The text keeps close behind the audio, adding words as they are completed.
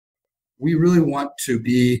we really want to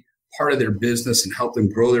be part of their business and help them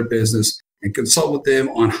grow their business and consult with them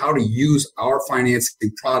on how to use our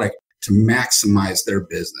financing product to maximize their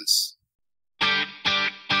business.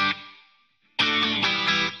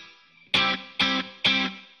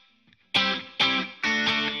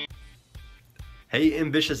 Hey,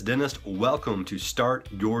 ambitious dentist, welcome to Start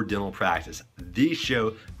Your Dental Practice, the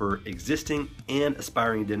show for existing and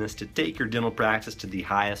aspiring dentists to take your dental practice to the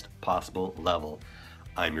highest possible level.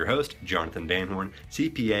 I'm your host, Jonathan Van Horn,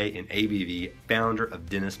 CPA and ABV, founder of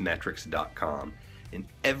DentistMetrics.com. In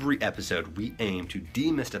every episode, we aim to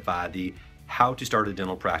demystify the how to start a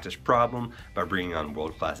dental practice problem by bringing on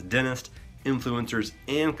world-class dentists, influencers,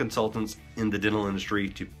 and consultants in the dental industry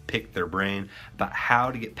to pick their brain about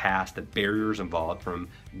how to get past the barriers involved from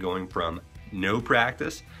going from no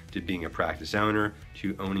practice to being a practice owner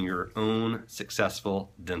to owning your own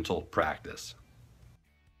successful dental practice.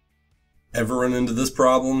 Ever run into this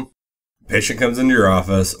problem? Patient comes into your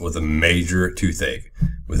office with a major toothache.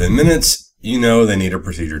 Within minutes, you know they need a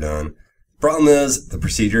procedure done. Problem is, the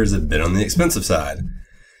procedure is a bit on the expensive side.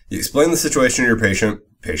 You explain the situation to your patient.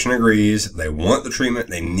 Patient agrees, they want the treatment,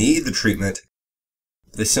 they need the treatment,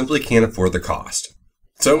 they simply can't afford the cost.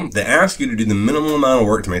 So they ask you to do the minimum amount of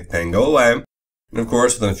work to make the pain go away, and of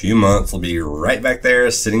course within a few months they'll be right back there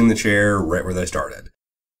sitting in the chair right where they started.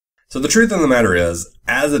 So the truth of the matter is,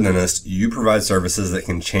 as a dentist, you provide services that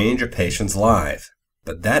can change a patient's life,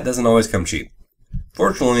 but that doesn't always come cheap.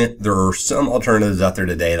 Fortunately, there are some alternatives out there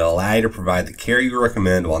today that allow you to provide the care you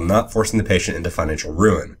recommend while not forcing the patient into financial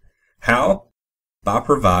ruin. How? By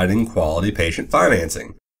providing quality patient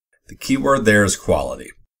financing. The key word there is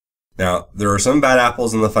quality. Now, there are some bad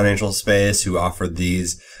apples in the financial space who offer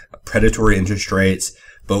these predatory interest rates,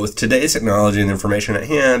 but with today's technology and information at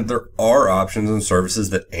hand, there are options and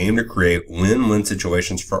services that aim to create win-win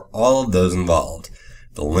situations for all of those involved.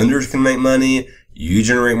 The lenders can make money, you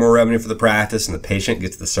generate more revenue for the practice, and the patient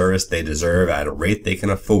gets the service they deserve at a rate they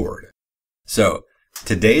can afford. So,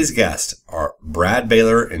 today's guests are Brad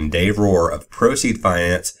Baylor and Dave Rohr of Proceed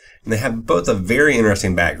Finance, and they have both a very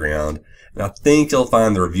interesting background, and I think you'll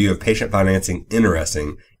find the review of patient financing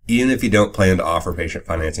interesting, even if you don't plan to offer patient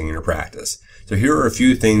financing in your practice. So here are a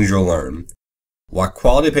few things you'll learn. Why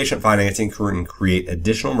quality patient financing can create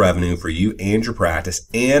additional revenue for you and your practice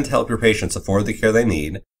and help your patients afford the care they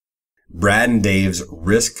need. Brad and Dave's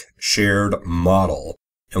risk-shared model,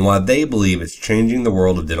 and why they believe it's changing the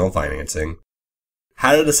world of dental financing.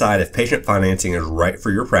 How to decide if patient financing is right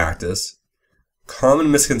for your practice,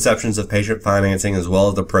 common misconceptions of patient financing as well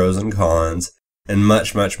as the pros and cons, and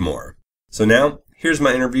much, much more. So now, here's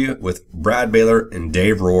my interview with Brad Baylor and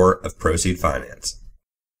Dave Rohr of Proceed Finance.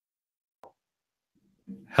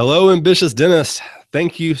 Hello, ambitious dentists.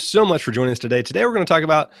 Thank you so much for joining us today. Today, we're going to talk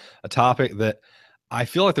about a topic that I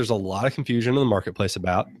feel like there's a lot of confusion in the marketplace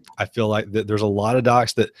about. I feel like that there's a lot of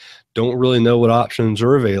docs that don't really know what options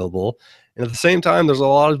are available. And at the same time, there's a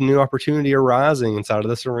lot of new opportunity arising inside of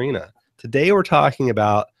this arena. Today, we're talking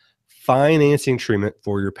about financing treatment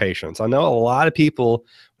for your patients. I know a lot of people,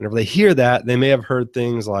 whenever they hear that, they may have heard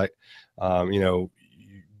things like,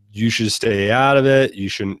 you should stay out of it. You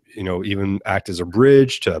shouldn't, even act as a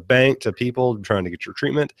bridge to a bank, to people trying to get your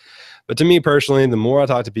treatment. But to me personally, the more I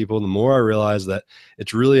talk to people, the more I realize that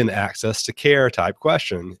it's really an access to care type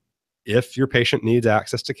question. If your patient needs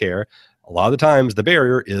access to care, a lot of the times the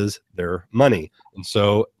barrier is their money. And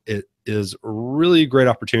so it is a really great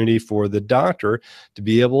opportunity for the doctor to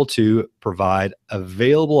be able to provide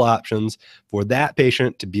available options for that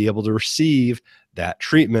patient to be able to receive that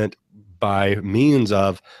treatment by means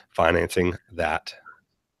of financing that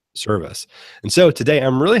service. And so today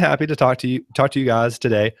I'm really happy to talk to you guys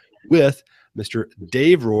today with Mr.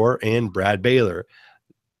 Dave Rohr and Brad Baylor.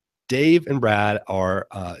 Dave and Brad are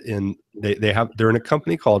they're in a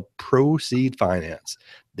company called Proceed Finance.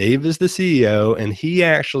 Dave is the CEO, and he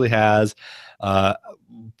actually has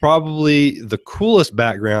probably the coolest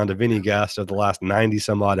background of any guest of the last 90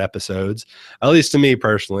 some odd episodes, at least to me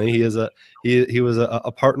personally. He was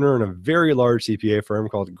a partner in a very large CPA firm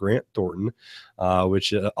called Grant Thornton,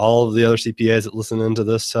 which all of the other CPAs that listen into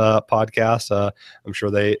this podcast, I'm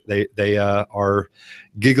sure they are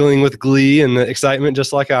giggling with glee and excitement,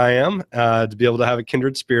 just like I am, to be able to have a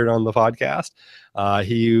kindred spirit on the podcast.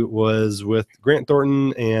 He was with Grant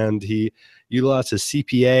Thornton, and he utilized his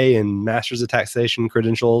CPA and Masters of Taxation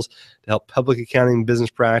credentials to help public accounting business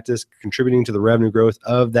practice, contributing to the revenue growth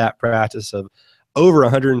of that practice of over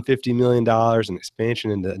 $150 million and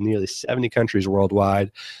expansion into nearly 70 countries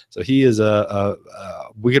worldwide. So he is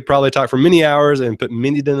we could probably talk for many hours and put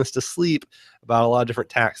many dentists to sleep about a lot of different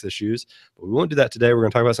tax issues, but we won't do that today. We're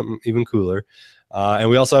going to talk about something even cooler. And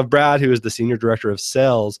we also have Brad, who is the Senior Director of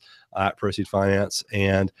Sales at Proceed Finance.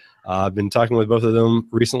 And I've been talking with both of them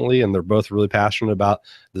recently, and they're both really passionate about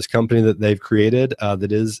this company that they've created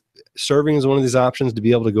that is serving as one of these options to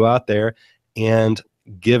be able to go out there and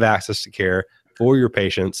give access to care for your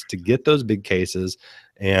patients, to get those big cases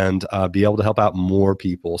and be able to help out more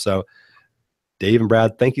people. So Dave and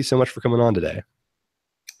Brad, thank you so much for coming on today.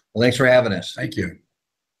 Well, thanks for having us. Thank you.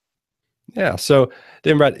 Yeah. So,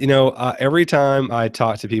 Dave and Brad, every time I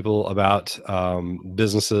talk to people about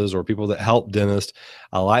businesses or people that help dentists,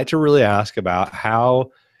 I like to really ask about how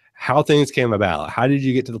things came about. How did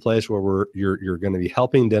you get to the place where you're going to be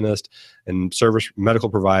helping dentists and service medical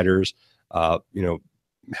providers,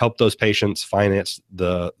 help those patients finance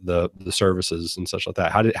the services and such like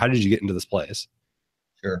that? How did you get into this place?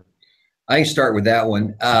 Sure. I can start with that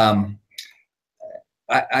one.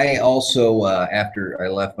 I also, after I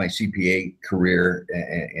left my CPA career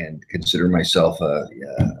and consider myself a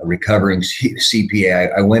recovering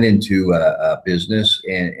CPA, I went into a business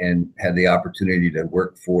and had the opportunity to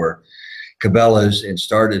work for Cabela's and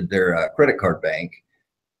started their credit card bank,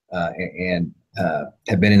 and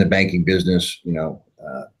have been in the banking business,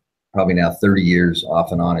 probably now 30 years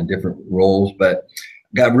off and on in different roles, but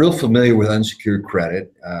got real familiar with unsecured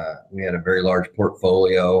credit. We had a very large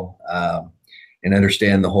portfolio, and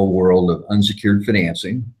understand the whole world of unsecured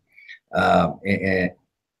financing.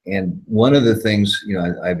 And one of the things,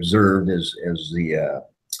 I observed as the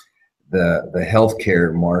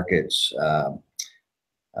healthcare markets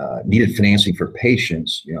needed financing for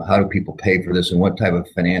patients, how do people pay for this and what type of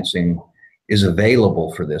financing is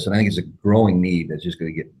available for this? And I think it's a growing need that's just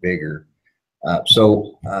going to get bigger.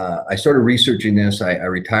 So I started researching this. I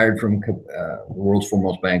retired from the world's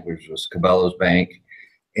foremost bank, which was Cabela's Bank,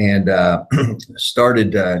 and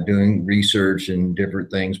started doing research and different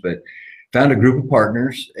things, but found a group of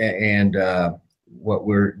partners. And what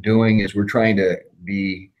we're doing is we're trying to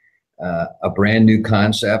be a brand new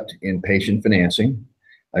concept in patient financing.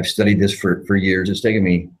 I've studied this for years. It's taken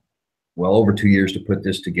me well over 2 years to put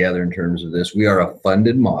this together in terms of this. We are a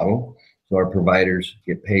funded model, so our providers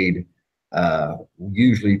get paid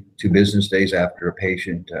usually 2 business days after a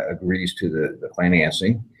patient agrees to the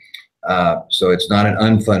financing. So it's not an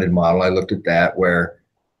unfunded model. I looked at that, where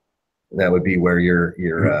that would be where your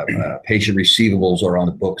patient receivables are on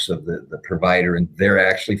the books of the provider, and they're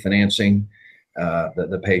actually financing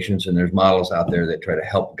the patients. And there's models out there that try to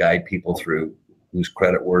help guide people through who's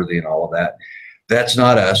credit worthy and all of that. That's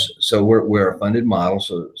not us. So we're a funded model.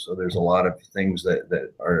 So there's a lot of things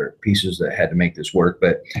that are pieces that had to make this work.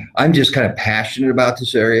 But I'm just kind of passionate about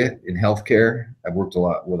this area in healthcare. I've worked a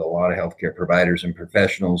lot with a lot of healthcare providers and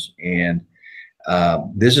professionals, and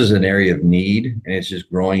this is an area of need, and it's just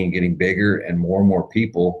growing and getting bigger, and more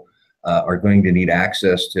people are going to need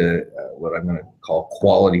access to what I'm going to call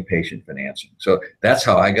quality patient financing. So that's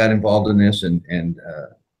how I got involved in this, and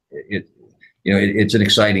it's an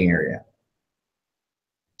exciting area.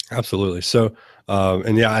 Absolutely. So,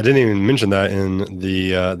 and yeah, I didn't even mention that in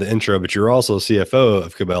the intro, but you're also CFO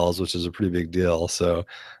of Cabela's, which is a pretty big deal. So,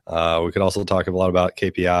 we could also talk a lot about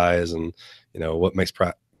KPIs and what makes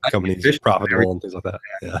companies profitable and things like that.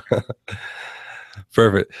 Yeah.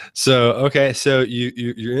 Perfect. So, okay, so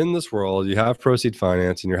you're in this world. You have Proceed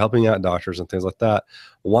Finance, and you're helping out doctors and things like that.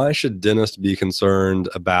 Why should dentists be concerned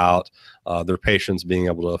about their patients being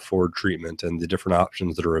able to afford treatment and the different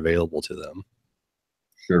options that are available to them?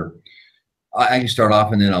 Sure. I can start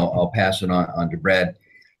off, and then I'll pass it on to Brad.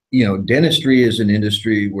 Dentistry is an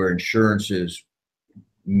industry where insurance is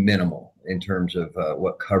minimal in terms of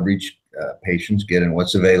what coverage patients get and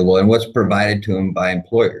what's available and what's provided to them by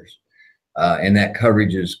employers. And that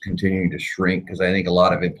coverage is continuing to shrink, because I think a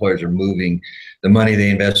lot of employers are moving the money they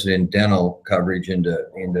invested in dental coverage into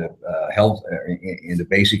health, into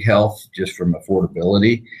basic health, just from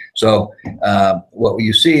affordability. So what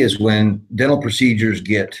you see is when dental procedures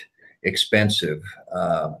get expensive,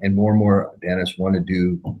 and more dentists want to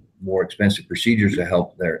do more expensive procedures to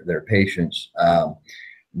help their patients,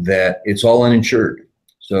 that it's all uninsured.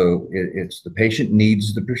 So it's the patient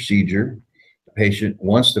needs the procedure. The patient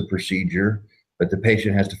wants the procedure, but the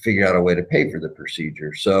patient has to figure out a way to pay for the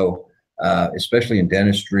procedure. So especially in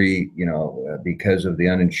dentistry, because of the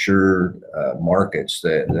uninsured markets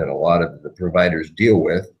that a lot of the providers deal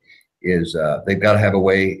with, is they've got to have a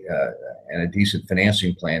way and a decent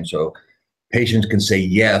financing plan so patients can say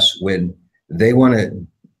yes when they want to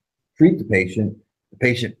treat the patient. The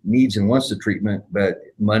patient needs and wants the treatment, but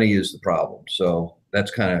money is the problem. So that's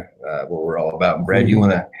kind of what we're all about. And Brad, you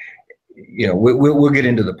want to, we'll get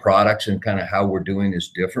into the products and kind of how we're doing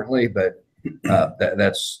this differently, but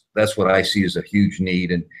That's what I see as a huge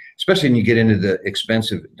need, and especially when you get into the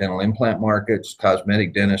expensive dental implant markets,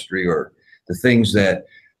 cosmetic dentistry, or the things that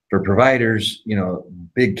for providers,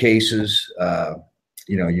 big cases,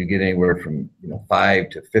 you get anywhere from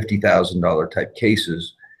 $5,000 to $50,000 type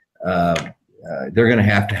cases. They're going to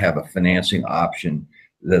have a financing option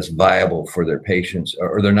that's viable for their patients,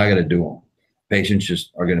 or they're not going to do them. Patients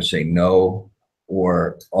just are going to say no,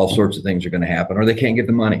 or all sorts of things are going to happen, or they can't get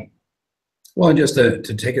the money. Well, and just to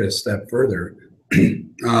take it a step further,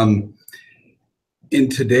 in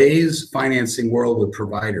today's financing world with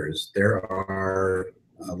providers, there are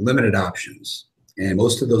limited options. And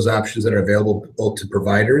most of those options that are available both to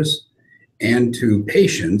providers and to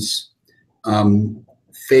patients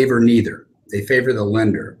favor neither. They favor the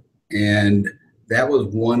lender. And that was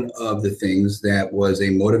one of the things that was a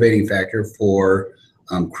motivating factor for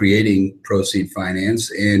creating Proceed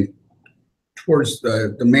Finance, and towards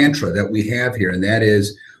the mantra that we have here, and that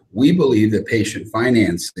is, we believe that patient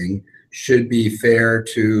financing should be fair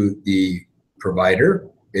to the provider,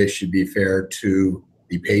 it should be fair to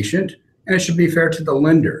the patient, and it should be fair to the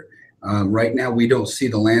lender. Right now, we don't see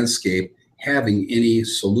the landscape having any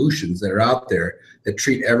solutions that are out there that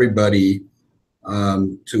treat everybody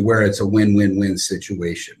to where it's a win-win-win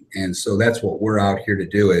situation. And so that's what we're out here to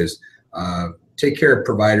do, is take care of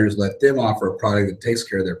providers, let them offer a product that takes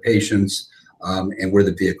care of their patients, and we're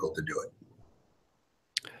the vehicle to do it.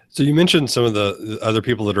 So you mentioned some of the other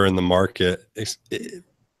people that are in the market.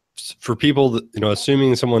 For people that,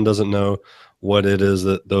 assuming someone doesn't know what it is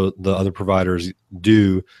that the other providers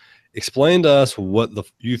do, explain to us what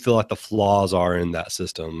you feel like the flaws are in that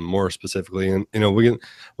system more specifically. And we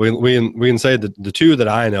can say that the two that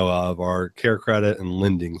I know of are CareCredit and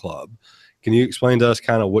Lending Club. Can you explain to us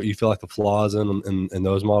kind of what you feel like the flaws in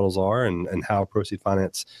those models are, and how Proceed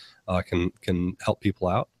Finance can help people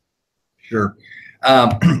out? Sure.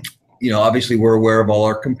 Obviously we're aware of all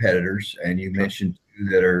our competitors, and you mentioned two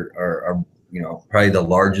that are probably the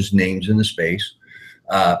largest names in the space.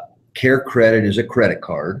 CareCredit is a credit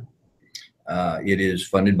card. It is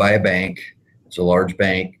funded by a bank. It's a large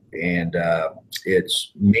bank, and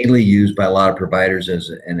it's mainly used by a lot of providers as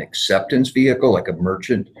an acceptance vehicle, like a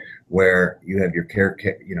merchant, where you have your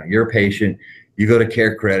you're a patient, you go to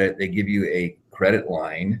CareCredit, they give you a credit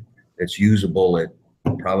line that's usable at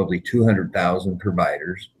probably 200,000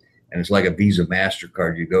 providers, and it's like a Visa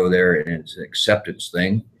MasterCard. You go there and it's an acceptance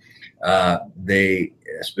thing. They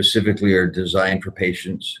specifically are designed for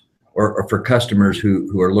patients or for customers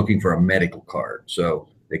who are looking for a medical card. So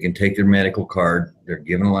they can take their medical card, they're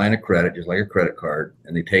given a line of credit, just like a credit card,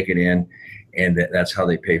 and they take it in, and that's how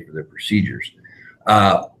they pay for their procedures.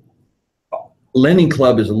 Lending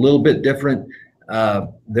Club is a little bit different.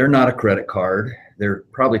 They're not a credit card. They're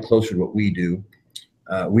probably closer to what we do.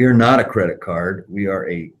 We are not a credit card. We are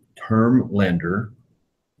a term lender.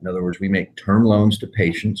 In other words, we make term loans to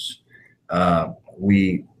patients.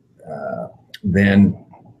 We then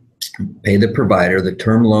pay the provider. The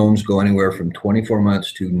term loans go anywhere from 24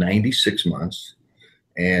 months to 96 months.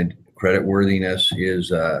 And credit worthiness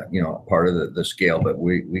is part of the scale, but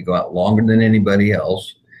we go out longer than anybody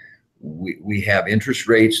else. We have interest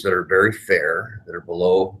rates that are very fair, that are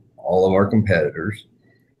below all of our competitors,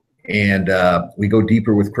 and we go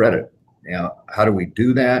deeper with credit. Now, how do we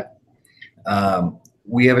do that?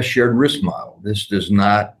 We have a shared risk model. This does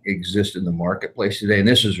not exist in the marketplace today, and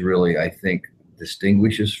this is really, I think,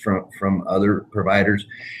 distinguishes from other providers.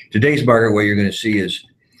 Today's market, what you're going to see is,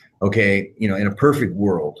 okay, in a perfect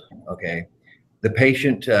world, okay, the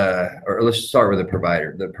patient, or let's start with the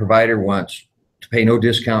provider. The provider wants to pay no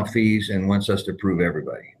discount fees and wants us to prove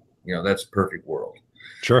everybody. That's a perfect world.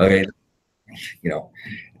 Sure. Okay.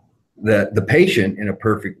 The patient in a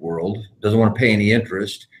perfect world doesn't want to pay any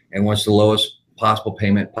interest and wants the lowest possible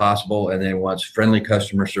payment possible, and then wants friendly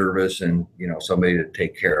customer service and somebody to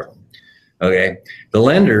take care of them. Okay. The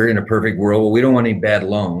lender in a perfect world, well, we don't want any bad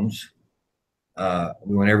loans.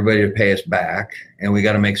 We want everybody to pay us back, and we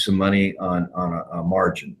got to make some money on a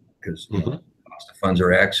margin, because cost of funds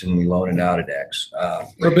are X and we loan it out at X.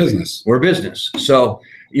 We're a business. We're a business. So,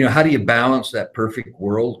 how do you balance that perfect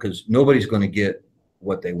world? Because nobody's going to get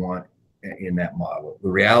what they want in that model. The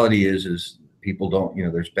reality is people don't,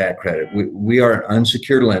 there's bad credit. We are an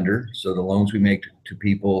unsecured lender, so the loans we make to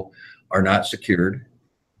people are not secured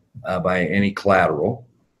by any collateral.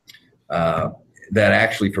 That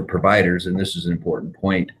actually, for providers, and this is an important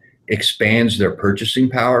point, expands their purchasing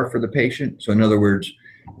power for the patient. So in other words,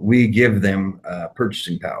 we give them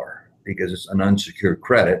purchasing power because it's an unsecured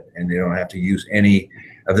credit, and they don't have to use any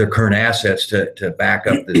of their current assets to back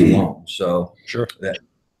up this loan. So sure,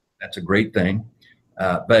 that's a great thing.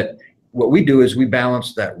 But what we do is we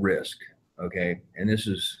balance that risk. Okay. And this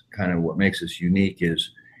is kind of what makes us unique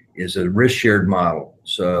is a risk shared model.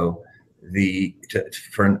 So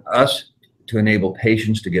for us to enable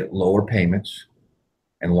patients to get lower payments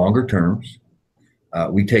and longer terms,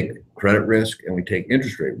 we take credit risk and we take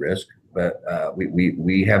interest rate risk, but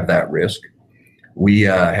we have that risk. We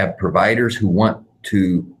have providers who want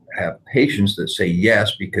to have patients that say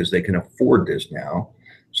yes because they can afford this now.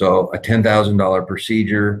 So a $10,000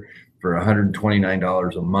 procedure for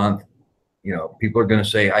 $129 a month, you know, people are going to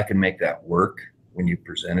say, I can make that work when you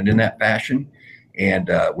present it in that fashion. And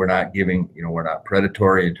we're not giving, you know, we're not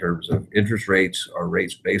predatory in terms of interest rates. Our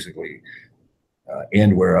rates basically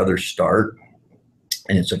end where others start.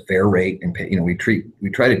 And it's a fair rate. And, you know, we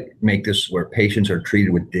try to make this where patients are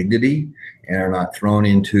treated with dignity and are not thrown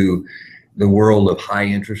into the world of high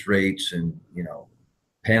interest rates and, you know,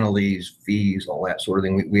 penalties, fees, all that sort of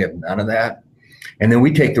thing. We have none of that. And then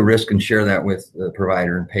we take the risk and share that with the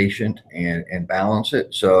provider and patient and balance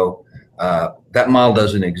it. So that model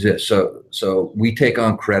doesn't exist. So we take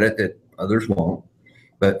on credit that others won't.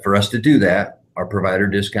 But for us to do that, our provider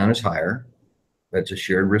discount is higher. That's a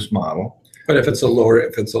shared risk model. But if it's a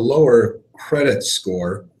lower credit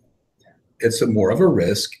score, it's more of a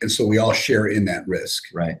risk, and so we all share in that risk.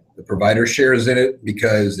 Right. The provider shares in it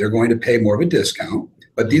because they're going to pay more of a discount,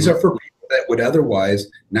 but these are for people that would otherwise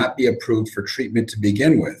not be approved for treatment to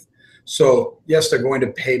begin with. So yes, they're going to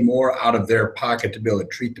pay more out of their pocket to be able to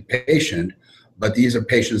treat the patient, but these are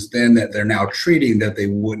patients then that they're now treating that they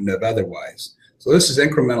wouldn't have otherwise. So this is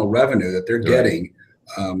incremental revenue that they're getting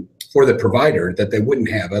for the provider that they wouldn't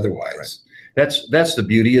have otherwise. Right. That's the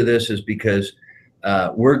beauty of this, is because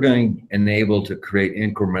we're going to enable to create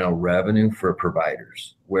incremental revenue for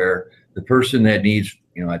providers, where the person that needs,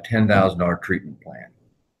 you know, a $10,000 treatment plan,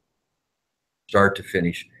 start to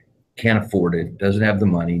finish, can't afford it, doesn't have the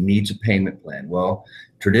money, needs a payment plan. Well,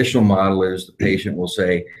 traditional model is the patient will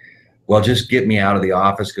say, well, just get me out of the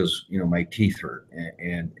office because, you know, my teeth hurt,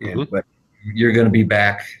 but you're going to be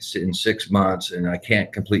back in 6 months and I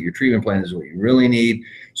can't complete your treatment plan. This is what you really need.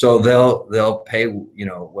 So they'll pay, you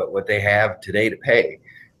know, what they have today to pay.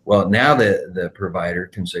 Well, now the provider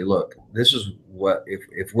can say, look, this is what,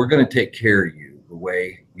 if we're going to take care of you the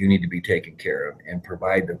way you need to be taken care of and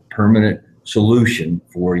provide the permanent solution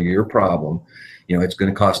for your problem, you know, it's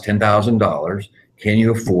going to cost $10,000. Can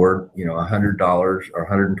you afford, you know, $100 or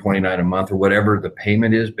 $129 a month or whatever the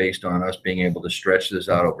payment is, based on us being able to stretch this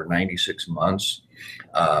out over 96 months?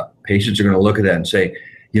 Patients are going to look at that and say,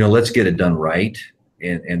 you know, let's get it done right.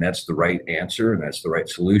 And that's the right answer. And that's the right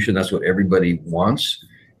solution. That's what everybody wants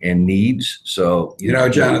and needs. So, you know,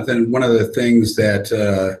 Jonathan, one of the things that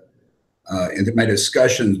in my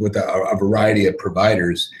discussions with a variety of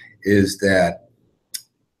providers is that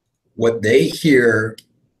what they hear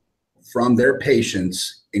from their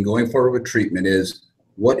patients in going forward with treatment is,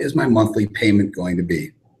 what is my monthly payment going to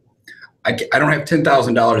be? I don't have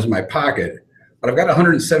 $10,000 in my pocket, but I've got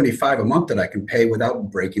 $175 a month that I can pay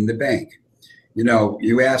without breaking the bank. You know,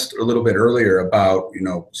 you asked a little bit earlier about, you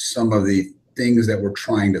know, some of the things that we're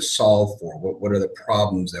trying to solve for. What are the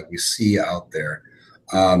problems that we see out there?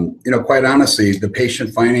 You know, quite honestly, the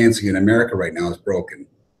patient financing in America right now is broken.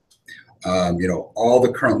 You know, all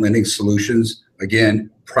the current lending solutions, again,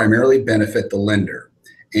 primarily benefit the lender,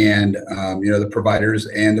 and you know, the providers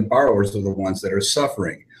and the borrowers are the ones that are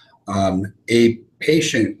suffering. A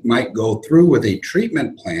patient might go through with a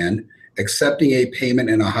treatment plan, accepting a payment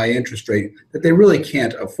and a high interest rate that they really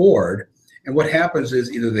can't afford. And what happens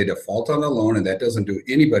is either they default on the loan, and that doesn't do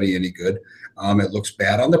anybody any good. It looks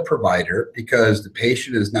bad on the provider because the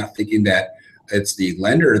patient is not thinking that it's the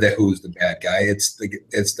lender who's the bad guy.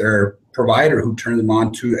 It's their provider who turned them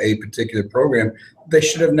on to a particular program they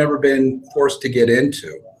should have never been forced to get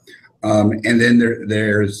into. And then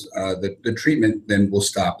there's the treatment then will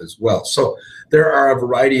stop as well. So there are a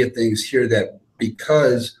variety of things here that,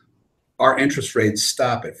 because our interest rates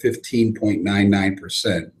stop at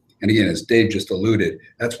 15.99%, and again, as Dave just alluded,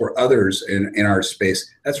 that's where others in our space,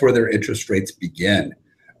 that's where their interest rates begin.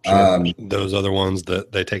 Sure. Those other ones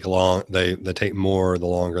that they take they take more the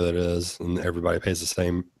longer that it is, and everybody pays the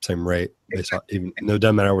same rate. Even no,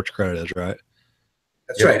 doesn't matter what your credit is, right?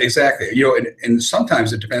 That's right, exactly. You know, and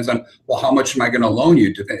sometimes it depends on, well, how much am I going to loan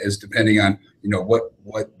you? Is depending on, you know,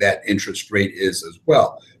 what that interest rate is as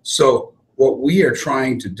well. So what we are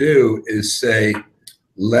trying to do is say,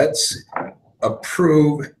 let's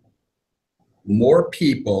approve more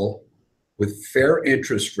people with fair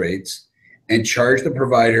interest rates and charge the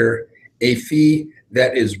provider a fee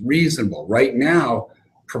that is reasonable. Right now,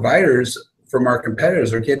 providers from our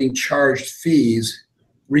competitors are getting charged fees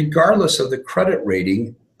regardless of the credit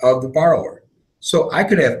rating of the borrower. So I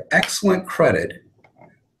could have excellent credit,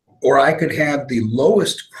 or I could have the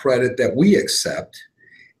lowest credit that we accept.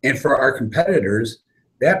 And for our competitors,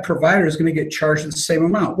 that provider is going to get charged the same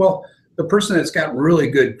amount. Well, the person that's got really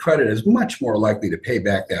good credit is much more likely to pay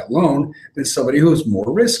back that loan than somebody who is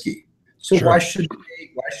more risky. So Sure. why should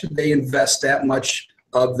they invest that much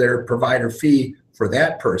of their provider fee for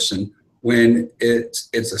that person when it's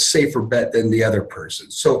a safer bet than the other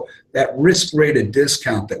person? So that risk-rated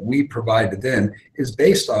discount that we provide to them is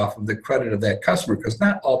based off of the credit of that customer, because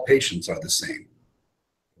not all patients are the same.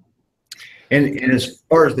 And as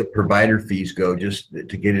far as the provider fees go, just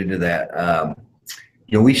to get into that,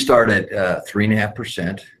 we start at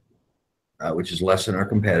 3.5%, which is less than our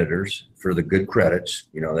competitors for the good credits.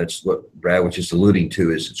 That's what Brad was just alluding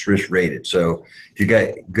to, is it's risk rated. So if you got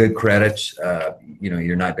good credits,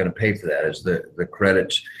 you're not going to pay for that. As the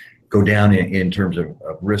credits go down in terms of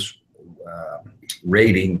risk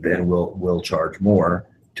rating, then we'll charge more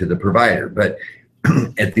to the provider. But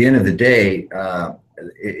at the end of the day,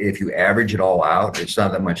 if you average it all out, it's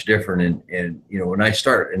not that much different. And when I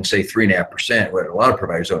start and say 3.5%, what a lot of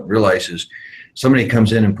providers don't realize is somebody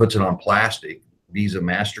comes in and puts it on plastic, Visa,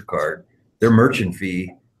 MasterCard, their merchant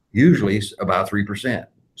fee usually is about 3%.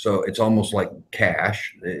 So it's almost like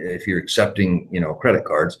cash if you're accepting, credit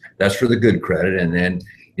cards. That's for the good credit. And then,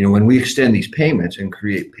 when we extend these payments and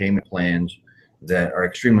create payment plans that are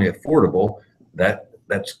extremely affordable, that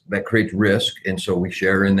creates risk. And so we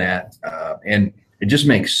share in that. And it just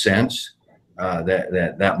makes sense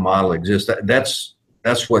that model exists.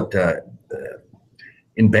 That's what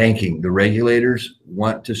in banking the regulators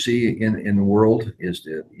want to see in the world, is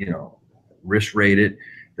to risk rated.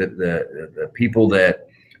 The people that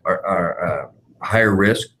are higher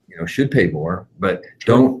risk should pay more, but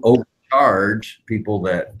don't overcharge people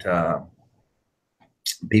that are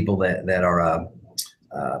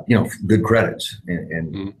good credits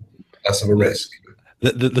and Less of a risk.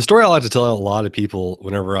 The story I like to tell a lot of people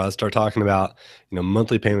whenever I start talking about,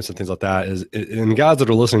 monthly payments and things like that is, and guys that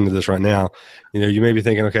are listening to this right now, you may be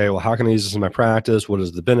thinking, okay, well, how can I use this in my practice? What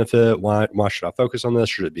is the benefit? Why should I focus on this?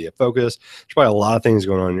 Should it be a focus? There's probably a lot of things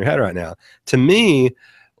going on in your head right now. To me,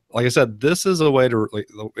 like I said, this is a way to,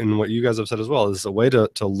 and what you guys have said as well, is a way to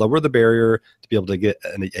lower the barrier to be able to get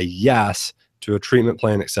a yes to a treatment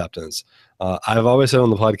plan acceptance. I've always said on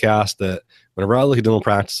the podcast that whenever I look at dental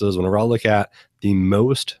practices, whenever I look at the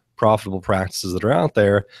most profitable practices that are out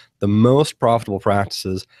there, the most profitable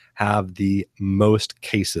practices have the most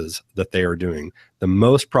cases that they are doing. The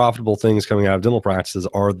most profitable things coming out of dental practices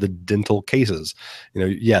are the dental cases.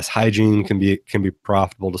 Yes, hygiene can be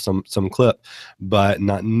profitable to some clip, but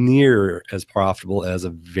not near as profitable as a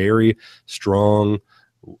very strong,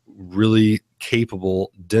 really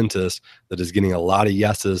capable dentist that is getting a lot of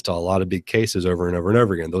yeses to a lot of big cases over and over and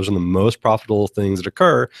over again. Those are the most profitable things that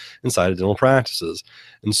occur inside of dental practices.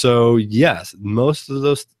 And so, yes, most of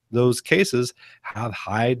those cases have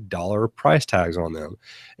high dollar price tags on them.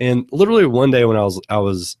 And literally one day when I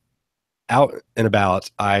was out and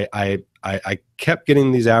about, I kept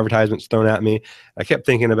getting these advertisements thrown at me. I kept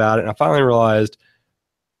thinking about it, and I finally realized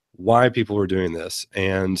why people were doing this.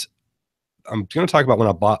 And I'm going to talk about when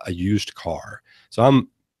I bought a used car. So I'm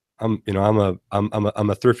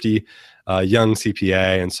a thrifty young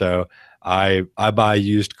CPA, and so I buy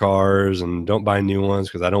used cars and don't buy new ones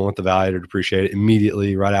because I don't want the value to depreciate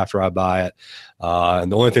immediately right after I buy it.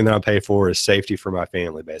 And the only thing that I pay for is safety for my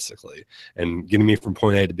family, basically, and getting me from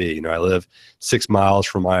point A to B. I live 6 miles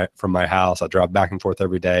from my house. I drive back and forth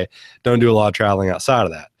every day. Don't do a lot of traveling outside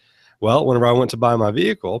of that. Well, whenever I went to buy my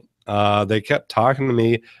vehicle, they kept talking to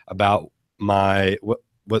me about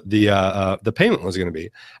what the payment was going to be.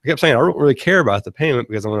 I kept saying, I don't really care about the payment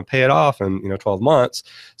because I'm going to pay it off in 12 months.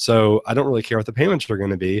 So I don't really care what the payments are going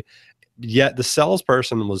to be. Yet the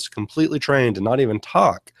salesperson was completely trained to not even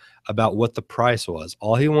talk about what the price was.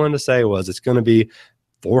 All he wanted to say was, it's going to be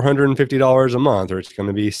 $450 a month, or it's going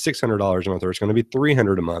to be $600 a month, or it's going to be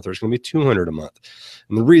 $300 a month, or it's going to be $200 a month.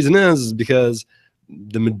 And the reason is because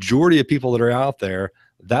the majority of people that are out there,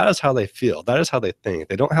 that is how they feel. That is how they think.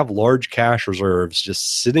 They don't have large cash reserves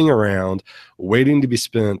just sitting around waiting to be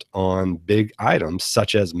spent on big items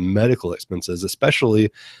such as medical expenses,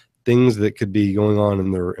 especially things that could be going on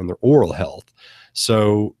in their oral health.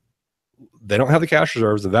 So they don't have the cash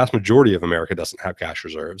reserves. The vast majority of America doesn't have cash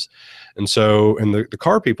reserves. And so, and the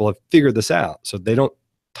car people have figured this out. So they don't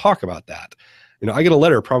talk about that. I get a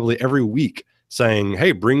letter probably every week saying,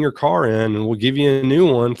 hey, bring your car in and we'll give you a new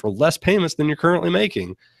one for less payments than you're currently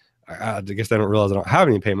making. I guess they don't realize I don't have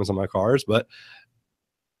any payments on my cars, but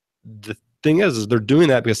thing is they're doing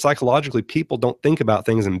that because psychologically people don't think about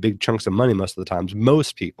things in big chunks of money most of the times.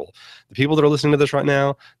 Most people, the people that are listening to this right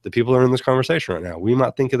now, the people that are in this conversation right now, we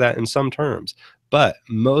might think of that in some terms, but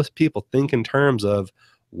most people think in terms of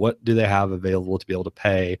what do they have available to be able to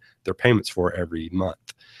pay their payments for every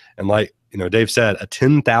month. And like, Dave said, a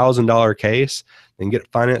 $10,000 case, they can get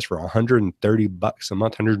financed for $130 a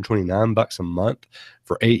month, $129 a month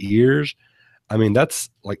for 8 years. I mean, that's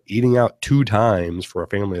like eating out 2 times for a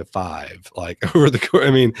family of 5, like over the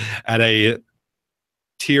course, at a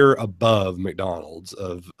tier above McDonald's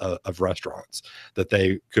of restaurants that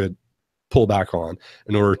they could pull back on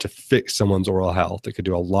in order to fix someone's oral health. It could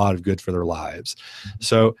do a lot of good for their lives.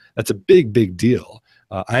 So that's a big, big deal.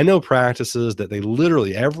 I know practices that they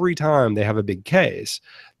literally, every time they have a big case,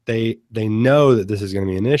 they know that this is going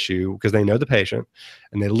to be an issue because they know the patient,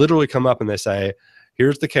 and they literally come up and they say,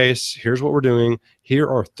 here's the case, here's what we're doing, here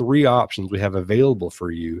are 3 options we have available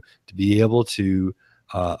for you to be able to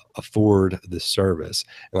afford this service.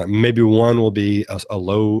 And maybe one will be a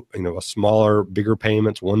low, a smaller, bigger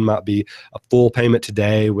payments. One might be a full payment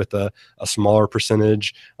today with a smaller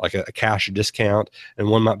percentage, like a cash discount, and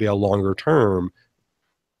one might be a longer term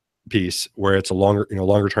piece where it's a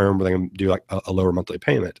longer term where they can do like a lower monthly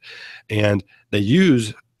payment. And they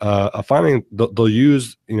use they'll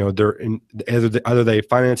use, either they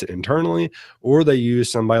finance it internally, or they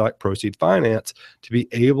use somebody like Proceed Finance to be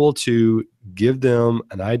able to give them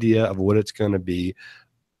an idea of what it's going to be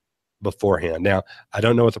beforehand. Now, I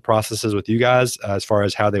don't know what the process is with you guys as far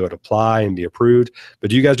as how they would apply and be approved, but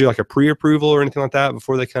do you guys do like a pre-approval or anything like that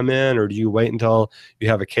before they come in, or do you wait until you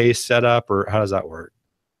have a case set up, or how does that work?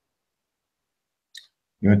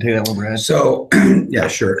 You want to take that one, Brad? So, yeah,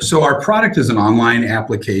 sure. So our product is an online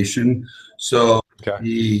application. So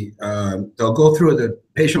the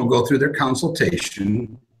patient will go through their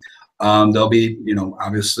consultation. They'll be,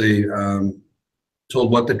 obviously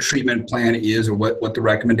told what the treatment plan is or what the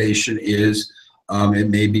recommendation is. It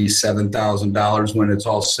may be $7,000 when it's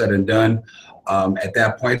all said and done. At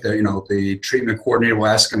that point, the treatment coordinator will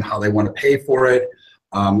ask them how they want to pay for it.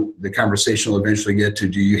 The conversation will eventually get to,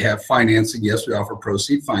 do you have financing? Yes, we offer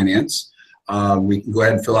Proceed Finance. We can go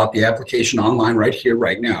ahead and fill out the application online right here,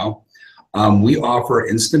 right now. We offer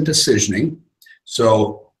instant decisioning.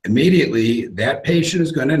 So immediately that patient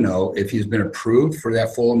is going to know if he's been approved for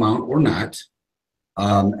that full amount or not.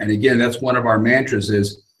 And again, that's one of our mantras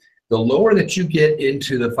is the lower that you get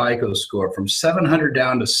into the FICO score from 700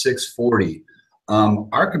 down to 640,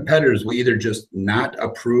 our competitors will either just not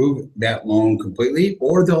approve that loan completely,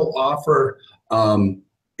 or they'll offer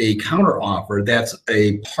a counter offer that's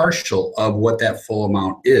a partial of what that full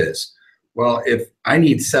amount is. Well, if I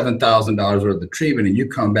need $7,000 worth of treatment and you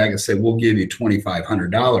come back and say, we'll give you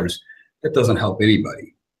 $2,500, that doesn't help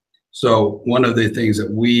anybody. So one of the things that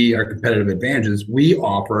our competitive advantage is we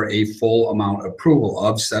offer a full amount approval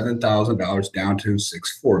of $7,000 down to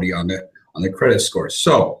 640 on the credit score.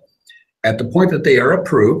 So at the point that they are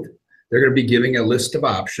approved, they're going to be giving a list of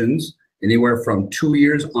options anywhere from 2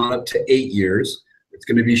 years on up to 8 years. It's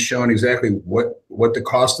going to be showing exactly what the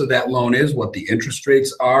cost of that loan is, what the interest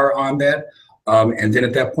rates are on that. And then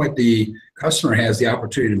at that point, the customer has the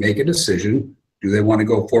opportunity to make a decision. Do they want to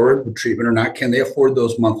go forward with treatment or not? Can they afford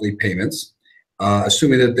those monthly payments?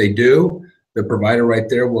 Assuming that they do, the provider right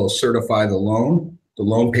there will certify the loan. The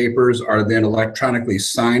loan papers are then electronically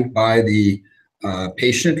signed by the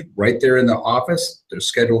patient right there in the office. They're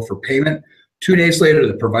scheduled for payment. 2 days later,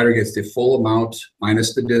 the provider gets the full amount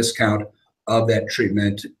minus the discount of that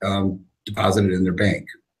treatment deposited in their bank.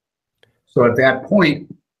 So at that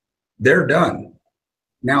point, they're done.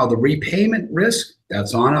 Now the repayment risk,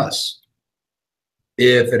 that's on us.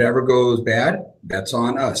 If it ever goes bad, that's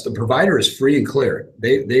on us. The provider is free and clear.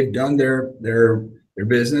 They've done their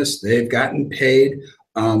business. They've gotten paid.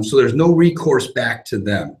 So there's no recourse back to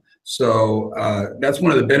them. So that's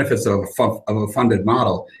one of the benefits of a funded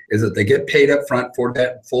model is that they get paid up front for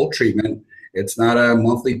that full treatment. It's not a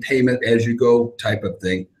monthly payment as you go type of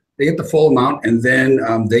thing. They get the full amount, and then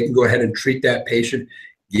they can go ahead and treat that patient,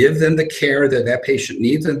 give them the care that that patient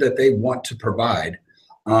needs and that they want to provide.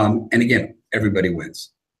 And again, everybody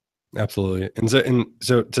wins. Absolutely. And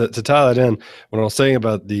so to tie that in, when I was saying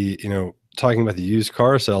about talking about the used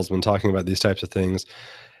car salesman, talking about these types of things,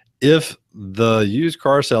 if the used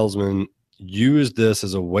car salesman used this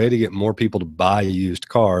as a way to get more people to buy used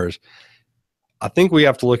cars, I think we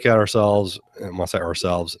have to look at ourselves, and when I say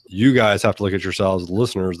ourselves, you guys have to look at yourselves,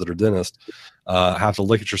 listeners that are dentists, have to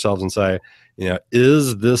look at yourselves and say,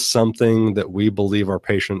 is this something that we believe our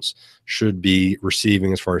patients should be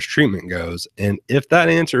receiving as far as treatment goes? And if that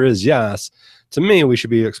answer is yes, to me, we should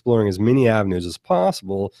be exploring as many avenues as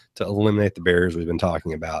possible to eliminate the barriers we've been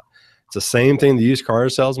talking about. It's the same thing the used car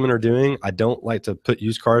salesmen are doing. I don't like to put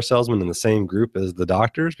used car salesmen in the same group as the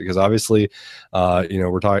doctors, because obviously,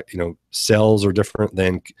 we're talking, sales are different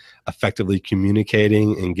than effectively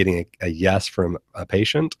communicating and getting a yes from a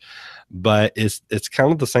patient. But it's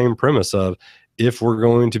kind of the same premise of, if we're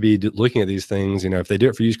going to be looking at these things, if they do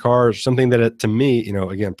it for used cars, something that to me,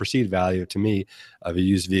 again, perceived value to me of a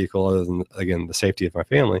used vehicle, other than, again, the safety of my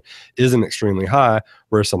family, isn't extremely high,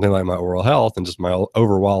 whereas something like my oral health and just my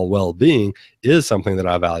overall well-being is something that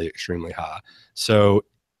I value extremely high. So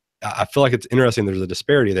I feel like it's interesting. There's a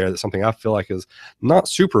disparity there. That's something I feel like is not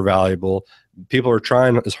super valuable. People are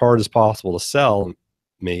trying as hard as possible to sell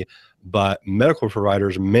me, but medical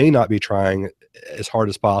providers may not be trying as hard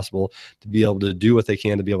as possible to be able to do what they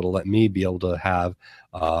can to be able to let me be able to have,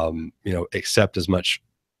 accept as much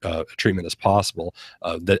treatment as possible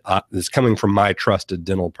that is coming from my trusted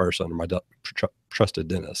dental person or my trusted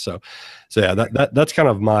dentist. So yeah, that's kind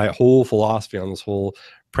of my whole philosophy on this whole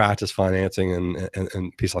practice financing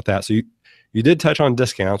and piece like that. So you did touch on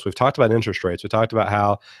discounts. We've talked about interest rates. We talked about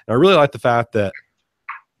how, and I really like the fact that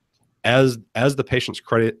as the patient's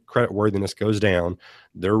credit worthiness goes down,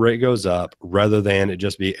 their rate goes up, rather than it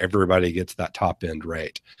just be everybody gets that top end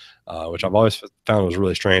rate, which I've always found was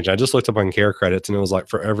really strange. I just looked up on Care Credits, and it was like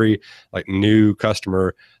for every new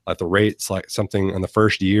customer, like the rate's like something in the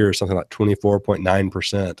first year, something like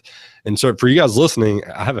 24.9%. And so for you guys listening,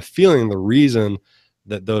 I have a feeling the reason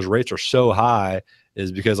that those rates are so high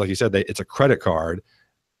is because, like you said, it's a credit card.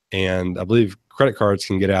 And I believe credit cards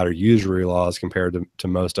can get out of usury laws compared to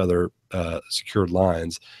most other secured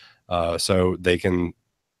lines. So they can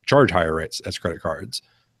charge higher rates as credit cards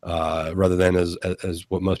rather than as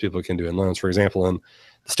what most people can do in loans. For example, in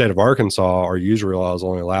the state of Arkansas, our usury laws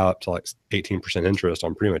only allow up to like 18% interest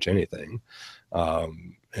on pretty much anything.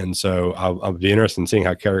 And so I'll be interested in seeing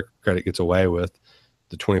how Care Credit gets away with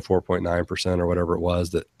the 24.9% or whatever it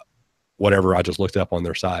was whatever I just looked up on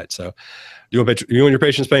their site. So do you want your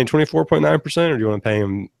patients paying 24.9%, or do you want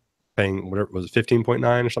to paying whatever was it,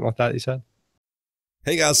 15.9 or something like that you said?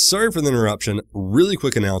 Hey guys, sorry for the interruption. Really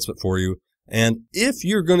quick announcement for you. And if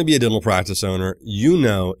you're going to be a dental practice owner,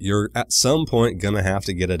 you're at some point going to have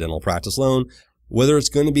to get a dental practice loan, whether it's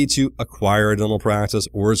going to be to acquire a dental practice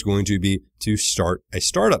or it's going to be to start a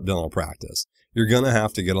startup dental practice. You're going to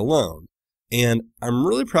have to get a loan. And I'm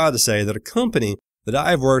really proud to say that a company that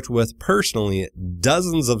I've worked with personally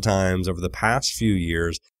dozens of times over the past few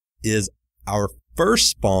years is our first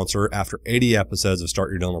sponsor after 80 episodes of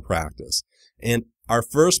Start Your Dental Practice. And our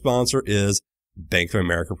first sponsor is Bank of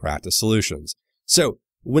America Practice Solutions. So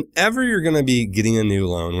whenever you're going to be getting a new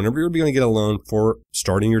loan, whenever you're going to get a loan for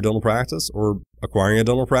starting your dental practice or acquiring a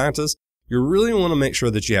dental practice, you really want to make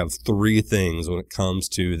sure that you have three things when it comes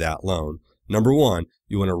to that loan. Number one,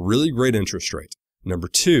 you want a really great interest rate. Number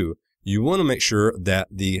two, you want to make sure that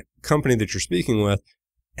the company that you're speaking with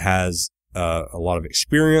has a lot of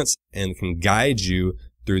experience and can guide you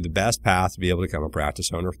through the best path to be able to become a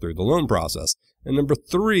practice owner through the loan process. And number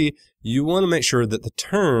three, you want to make sure that the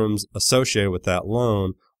terms associated with that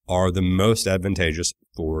loan are the most advantageous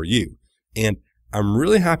for you. And I'm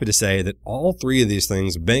really happy to say that all three of these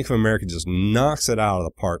things, Bank of America just knocks it out of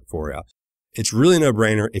the park for you. It's really no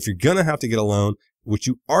brainer. If you're going to have to get a loan, which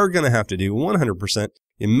you are going to have to do 100%,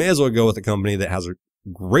 you may as well go with a company that has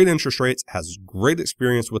great interest rates, has great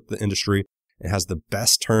experience with the industry, and has the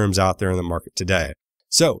best terms out there in the market today.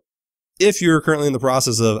 So if you're currently in the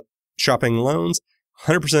process of shopping loans,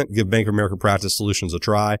 100% give Bank of America Practice Solutions a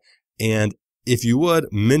try. And if you would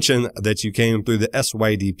mention that you came through the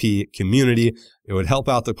SYDP community, it would help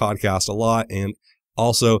out the podcast a lot and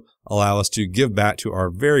also allow us to give back to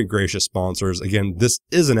our very gracious sponsors. Again, this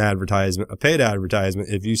is an advertisement, a paid advertisement.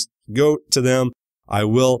 If you go to them, I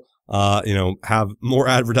will, have more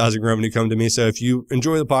advertising revenue come to me. So if you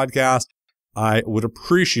enjoy the podcast, I would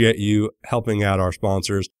appreciate you helping out our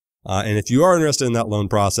sponsors. And if you are interested in that loan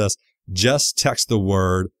process, just text the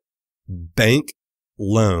word bank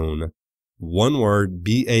loan, one word,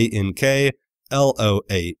 BANKLOAN,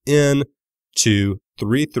 to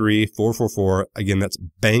 33444. Again, that's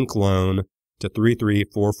bank loan to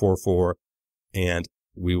 33444, and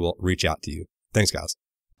we will reach out to you. Thanks, guys.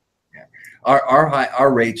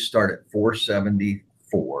 Our rates start at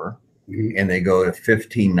 $474, and they go to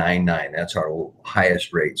 $15.99. That's our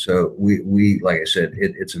highest rate. So we like I said,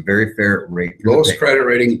 it's a very fair rate. Lowest credit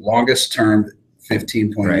rating, longest term,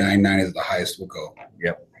 15.99 is the highest we'll go.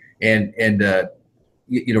 Yep. And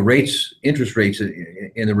interest rates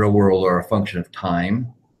in the real world are a function of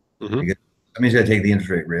time. Because somebody's got to take the interest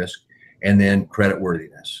rate risk. and then credit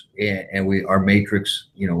worthiness. And our matrix,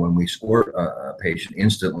 when we score a patient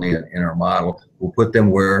instantly in our model, we'll put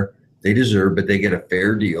them where they deserve, but they get a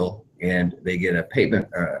fair deal, and they get a payment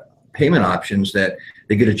options that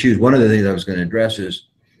they get to choose. One of the things I was going to address is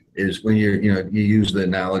when you use the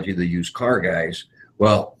analogy of the used car guys.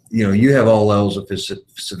 Well, you have all levels of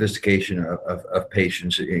sophistication of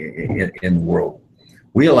patients in the world.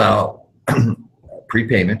 We allow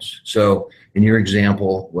prepayments. So in your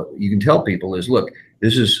example, what you can tell people is, look,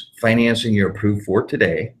 this is financing you're approved for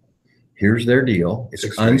today. Here's their deal.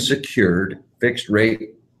 It's unsecured, fixed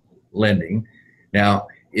rate lending. Now,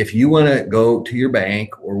 if you want to go to your bank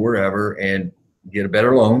or wherever and get a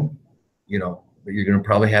better loan, but you're going to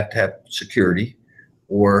probably have to have security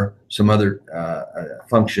or some other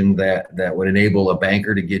function that would enable a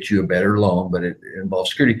banker to get you a better loan, but it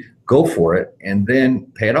involves security. Go for it and then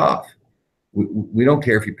pay it off. We don't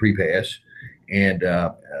care if you prepay us, and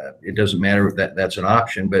it doesn't matter if that's an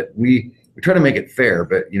option. But we try to make it fair.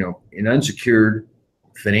 But in unsecured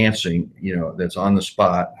financing, that's on the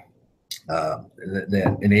spot,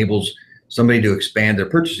 that enables somebody to expand their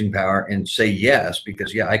purchasing power and say yes,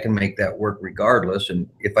 because I can make that work regardless. And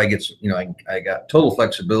if I get, I got total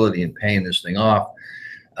flexibility in paying this thing off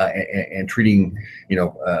and treating,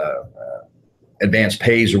 advanced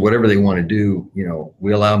pays or whatever they want to do,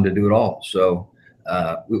 we allow them to do it all. So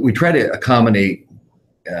we try to accommodate,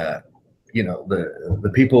 the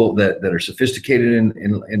people that are sophisticated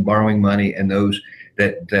in borrowing money, and those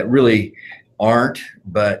that really aren't,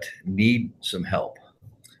 but need some help.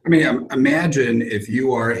 I mean, imagine if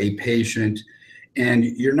you are a patient and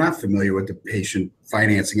you're not familiar with the patient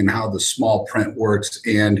financing and how the small print works,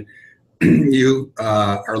 and you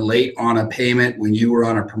are late on a payment when you were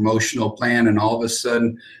on a promotional plan, and all of a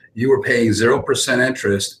sudden you were paying 0%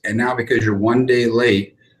 interest, and now because you're 1 day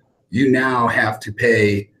late, you now have to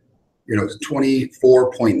pay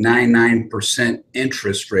 24.99%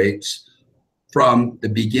 interest rates from the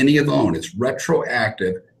beginning of the loan. It's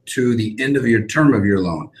retroactive to the end of your term of your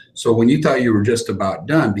loan. So when you thought you were just about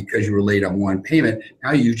done because you were late on one payment,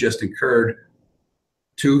 now you just incurred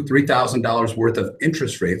 $2,000-$3,000 worth of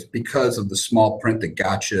interest rates because of the small print, the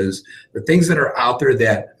gotchas, the things that are out there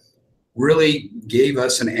that really gave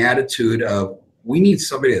us an attitude of, we need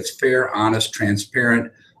somebody that's fair, honest,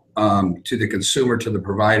 transparent, to the consumer, to the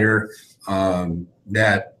provider,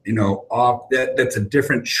 that's a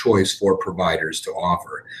different choice for providers to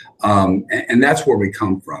offer. And that's where we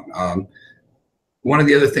come from. One of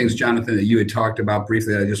the other things, Jonathan, that you had talked about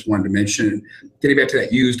briefly that I just wanted to mention, getting back to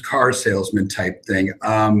that used car salesman type thing,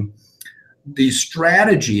 the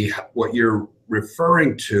strategy, what you're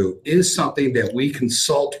referring to, is something that we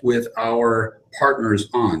consult with our partners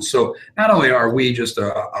on. So not only are we just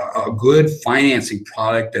a good financing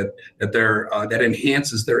product that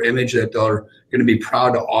enhances their image, that they're going to be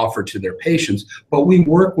proud to offer to their patients, but we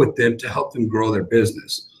work with them to help them grow their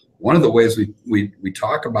business. One of the ways we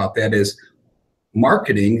talk about that is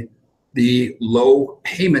marketing the low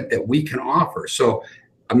payment that we can offer. So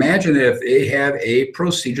imagine if they have a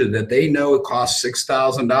procedure that they know it costs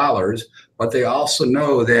 $6,000, but they also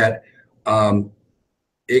know that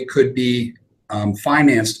it could be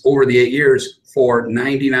financed over the 8 years for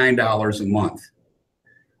 $99 a month.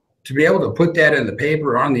 To be able to put that in the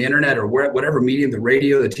paper or on the internet or whatever medium, the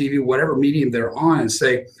radio, the TV, whatever medium they're on, and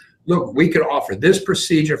say, look, we could offer this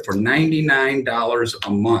procedure for $99 a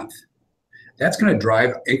month. That's going to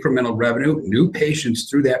drive incremental revenue, new patients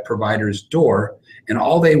through that provider's door. And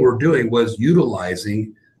all they were doing was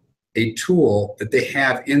utilizing a tool that they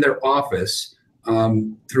have in their office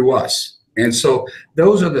through us. And so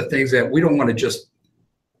those are the things that we don't want to just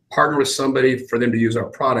partner with somebody for them to use our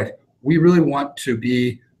product. We really want to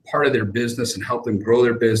be part of their business and help them grow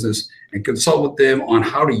their business and consult with them on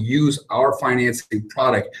how to use our financing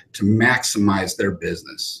product to maximize their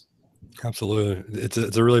business. Absolutely. It's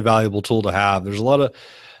a really valuable tool to have. There's a lot of,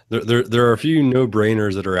 there are a few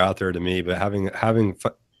no-brainers that are out there to me, but having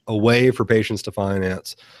a way for patients to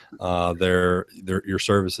finance your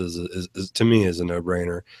services is to me is a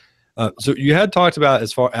no-brainer. So you had talked about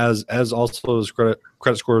as far as also as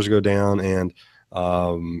credit scores go down and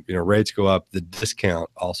rates go up, the discount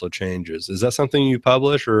also changes. Is that something you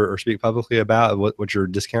publish or speak publicly about, what your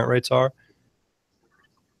discount rates are?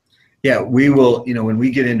 Yeah, we will, when we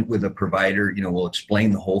get in with a provider, we'll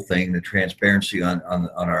explain the whole thing, the transparency on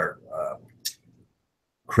our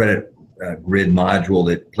credit grid module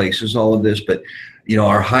that places all of this. But,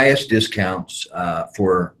 our highest discounts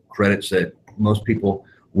for credits that most people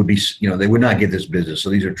would be, they would not get this business. So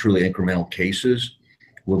these are truly incremental cases,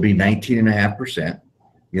 will be 19.5%.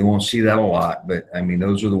 You won't see that a lot, but I mean,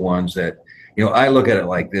 those are the ones that I look at it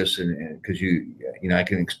like this, and because I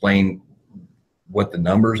can explain what the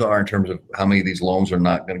numbers are in terms of how many of these loans are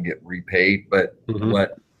not going to get repaid. But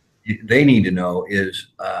what they need to know is,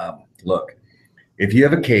 look, if you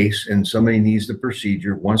have a case and somebody needs the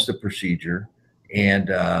procedure, wants the procedure, and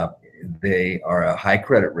they are a high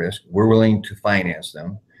credit risk, we're willing to finance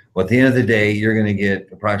them. Well, at the end of the day, you're going to get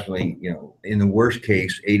approximately, in the worst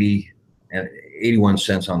case, 81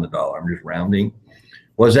 cents on the dollar. I'm just rounding.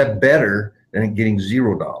 Was that better than getting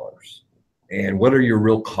 $0? And what are your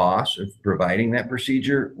real costs of providing that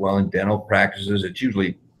procedure? Well, in dental practices, it's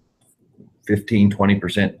usually 15,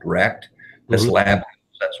 20% direct. That's lab,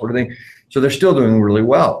 that sort of thing. So they're still doing really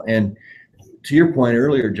well. And to your point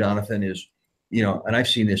earlier, Jonathan, is, and I've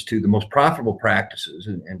seen this too, the most profitable practices,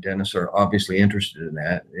 and dentists are obviously interested in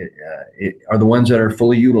that, are the ones that are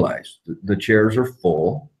fully utilized. The chairs are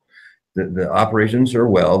full. The operations are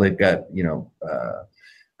well. They've got,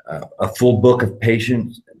 a full book of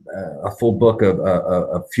patients, a full book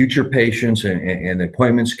of future patients, and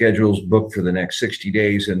appointment schedules booked for the next 60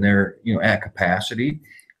 days, and they're at capacity.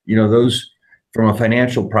 Those, from a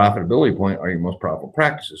financial profitability point, are your most profitable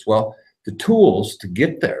practices. Well, the tools to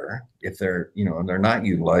get there, if they're and they're not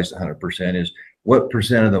utilized 100%, is what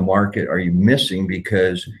percent of the market are you missing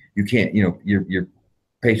because you can't, your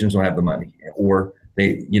patients don't have the money, or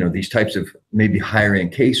they, these types of maybe higher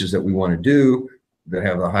end cases that we want to do that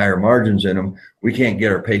have the higher margins in them, we can't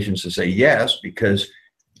get our patients to say yes because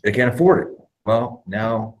they can't afford it. Well,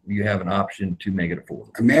 now you have an option to make it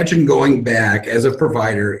affordable. Imagine going back as a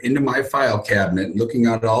provider into my file cabinet and looking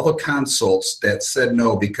at all the consults that said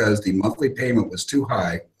no because the monthly payment was too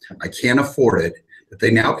high, I can't afford it, that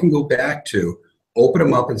they now can go back to, open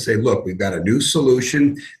them up and say, look, we've got a new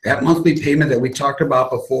solution. That monthly payment that we talked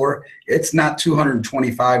about before, it's not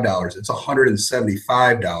 $225, it's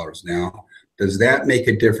 $175 now. Does that make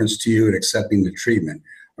a difference to you in accepting the treatment?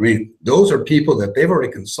 I mean, those are people that they've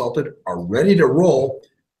already consulted, are ready to roll,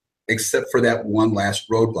 except for that one last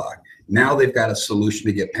roadblock. Now they've got a solution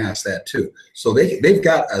to get past that too. So they've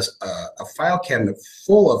got a file cabinet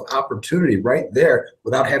full of opportunity right there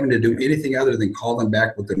without having to do anything other than call them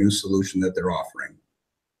back with the new solution that they're offering.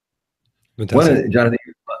 Jonathan,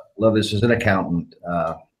 love this as an accountant.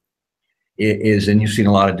 And you've seen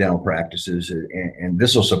a lot of dental practices, and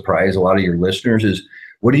this will surprise a lot of your listeners, is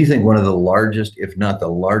what do you think one of the largest, if not the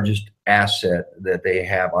largest, asset that they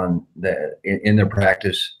have in their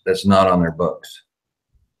practice that's not on their books?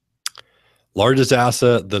 Largest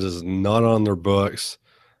asset that is not on their books.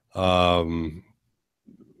 I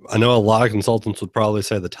know a lot of consultants would probably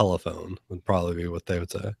say the telephone would probably be what they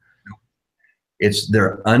would say. It's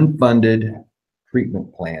their unfunded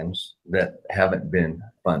treatment plans that haven't been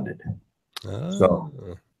funded.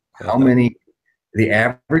 So how many, the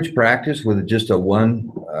average practice with just a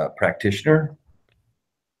one practitioner,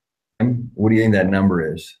 what do you think that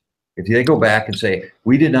number is? If they go back and say,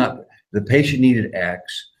 the patient needed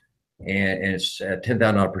X and it's a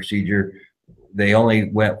 $10,000 procedure, they only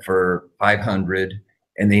went for 500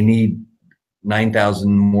 and they need $9,000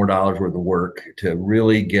 more worth of work to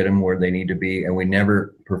really get them where they need to be, and we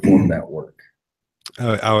never perform that work.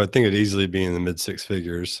 I would think it'd easily be in the mid six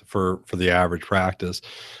figures for the average practice.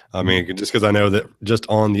 I mean, just because I know that just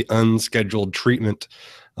on the unscheduled treatment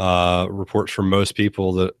reports from most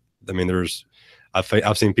people, that I mean,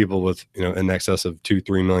 I've seen people with in excess of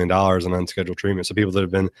 $2-3 million in unscheduled treatment. So people that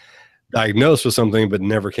have been diagnosed with something but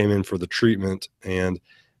never came in for the treatment, and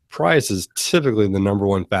price is typically the number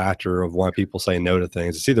one factor of why people say no to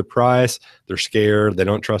things. It's either price, they're scared, they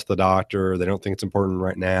don't trust the doctor, they don't think it's important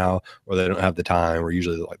right now, or they don't have the time, or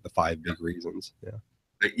usually like the 5 big reasons. Yeah.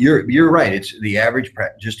 But you're right. It's the average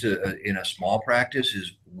just in a small practice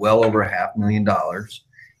is well over $500,000.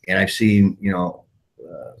 And I've seen,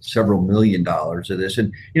 several $1 million of this,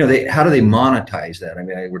 and how do they monetize that? I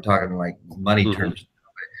mean, we're talking like money terms,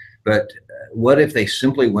 but what if they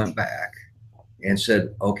simply went back and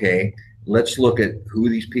said, okay, let's look at who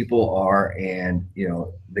these people are, and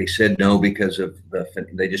they said no because of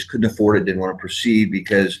they just couldn't afford it, didn't want to proceed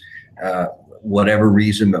because whatever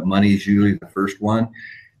reason, but money is usually the first one.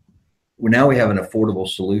 Well, now we have an affordable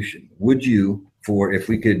solution. Would you, if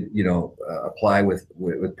we could apply with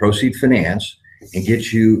Proceed Finance and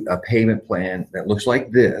get you a payment plan that looks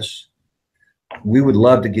like this, we would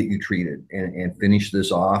love to get you treated and finish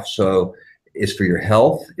this off. So it's for your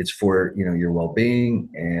health, it's for your well-being,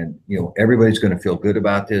 and everybody's going to feel good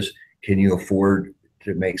about this. Can you afford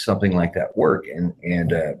to make something like that work?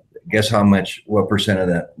 And guess what percent of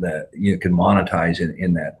that you can monetize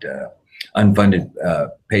in that unfunded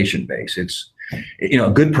patient base? It's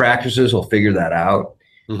good practices will figure that out,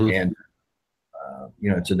 and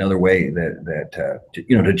it's another way that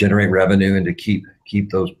to generate revenue and to keep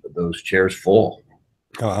those chairs full.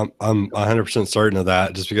 I'm 100% certain of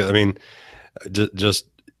that, just because, I mean, just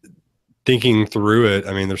thinking through it,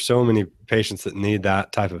 I mean, there's so many patients that need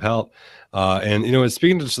that type of help. And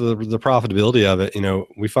speaking to the profitability of it,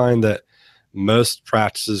 we find that most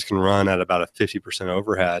practices can run at about a 50%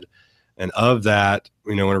 overhead. And of that,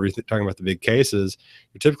 whenever you're talking about the big cases,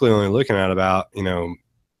 you're typically only looking at about,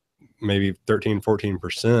 maybe 13,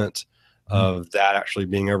 14% of that actually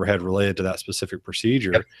being overhead related to that specific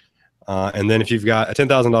procedure. Yep. And then if you've got a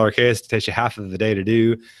 $10,000 case, it takes you half of the day to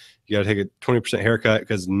do, you got to take a 20% haircut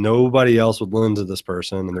because nobody else would lend to this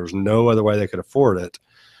person and there was no other way they could afford it.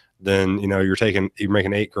 Then, you're making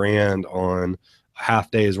 $8,000 on a half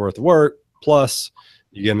day's worth of work. Plus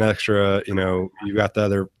you get an extra, you've got the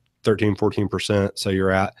other 13, 14%. So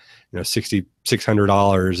you're at,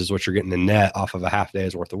 $600 is what you're getting in net off of a half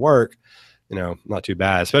day's worth of work. Not too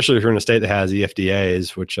bad, especially if you're in a state that has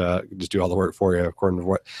EFDAs, which just do all the work for you, according to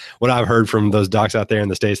what I've heard from those docs out there in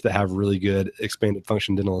the states that have really good expanded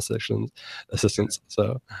function dental assistance.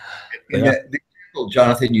 So, and the example,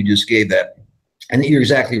 Jonathan, you just gave that, and you're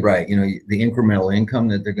exactly right. The incremental income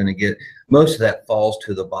that they're going to get, most of that falls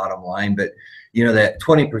to the bottom line. But that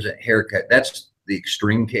 20% haircut, that's the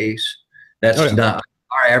extreme case. That's not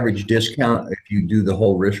our average discount. If you do the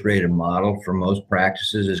whole risk rated model for most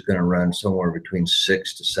practices, is going to run somewhere between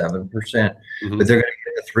 6 to 7%. Mm-hmm. But they're going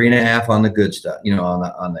to get the 3.5 on the good stuff,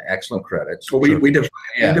 on the excellent credits. Well, we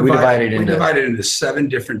divide it into 7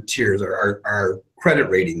 different tiers. Our credit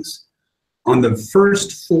ratings. On the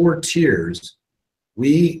first 4 tiers,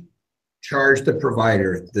 we charge the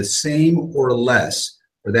provider the same or less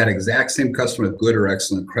for that exact same customer with good or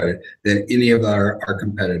excellent credit than any of our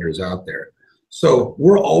competitors out there. So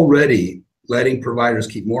we're already letting providers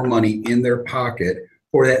keep more money in their pocket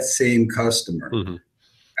for that same customer. Mm-hmm.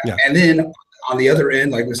 Yeah. And then on the other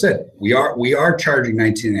end, like we said, we are charging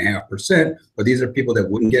 19.5%, but these are people that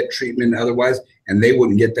wouldn't get treatment otherwise, and they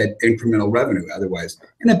wouldn't get that incremental revenue otherwise.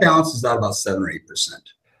 And it balances out about 7 or 8%.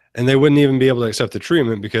 And they wouldn't even be able to accept the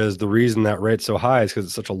treatment because the reason that rate's so high is because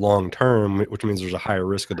it's such a long term, which means there's a higher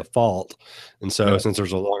risk of default. And so since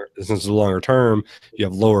it's a longer term, you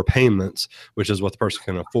have lower payments, which is what the person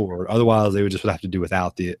can afford. Otherwise, they would just have to do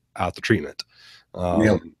without the treatment.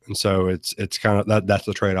 And so it's kind of that's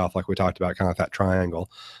the trade-off, like we talked about, kind of that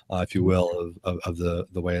triangle, if you will, of the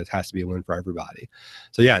way it has to be a win for everybody.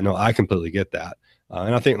 So yeah, no, I completely get that.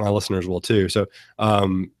 And I think my listeners will too. So,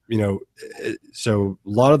 so a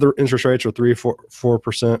lot of the interest rates are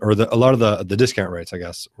 3-4%, or a lot of the discount rates, I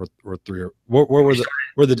guess, were 3. Where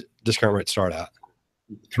the discount rates start at?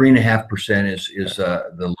 3.5% is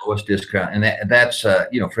the lowest discount, and that's for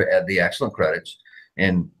the excellent credits.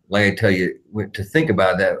 And like I tell you, to think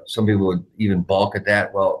about that, some people would even balk at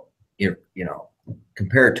that. Well,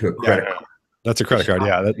 compare it to a credit card. That's a credit card.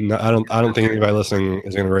 Yeah. I don't think anybody listening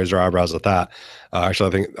is going to raise their eyebrows at that.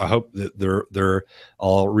 Actually, I hope that they're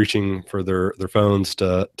all reaching for their phones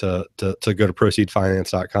to go to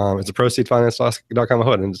proceedfinance.com. It's a proceedfinance.com. I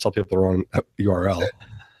hope and just tell people the wrong URL.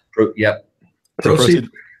 Yep. Proceed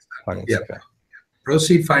Finance. Yep. Okay.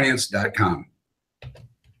 Proceedfinance.com.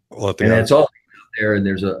 And it's all there. And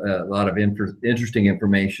there's a lot of interesting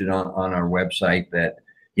information on our website that,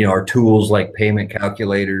 our tools like payment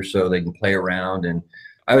calculators, so they can play around. And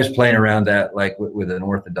I was playing around that like with an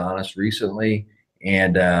orthodontist recently.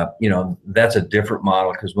 And, that's a different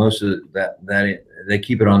model because most of that they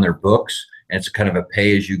keep it on their books, and it's kind of a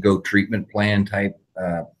pay as you go treatment plan type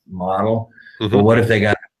model. Mm-hmm. But what if they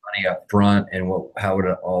got money up front, and how would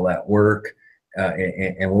all that work?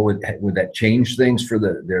 And what would that change things for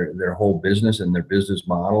their whole business and their business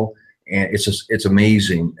model? And it's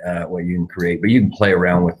amazing what you can create, but you can play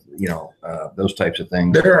around with those types of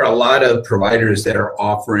things. There are a lot of providers that are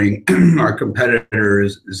offering our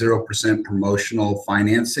competitors 0% promotional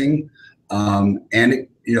financing, and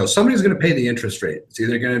somebody's going to pay the interest rate. It's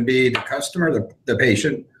either going to be the customer, the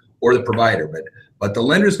patient, or the provider, but the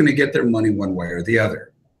lender's going to get their money one way or the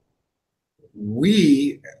other.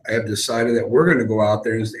 We have decided that we're going to go out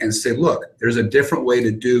there and say, look, there's a different way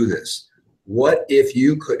to do this. What if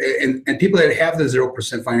you could, and people that have the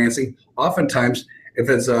 0% financing, oftentimes, if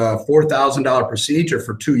it's a $4,000 procedure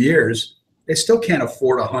for 2 years, they still can't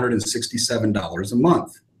afford $167 a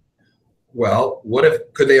month. Well,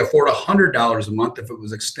 could they afford $100 a month if it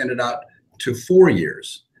was extended out to 4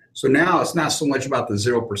 years? So now it's not so much about the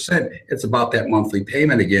 0%, it's about that monthly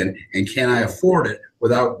payment again. And can I afford it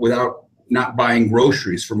without not buying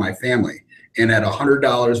groceries for my family? And at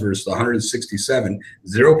 $100 versus $167,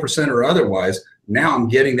 0% or otherwise, now I'm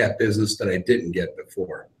getting that business that I didn't get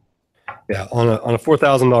before. Yeah, on a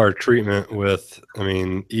 $4,000 treatment with, I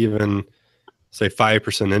mean, even say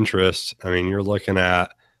 5% interest, I mean, you're looking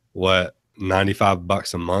at what,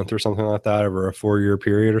 $95 a month or something like that over a 4-year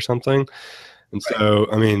period or something. And so,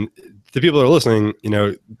 I mean, the people that are listening, you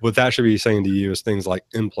know, what that should be saying to you is things like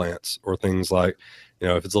implants, or things like, you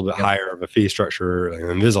know, if it's a little bit higher of a fee structure, like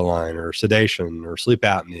Invisalign or sedation or sleep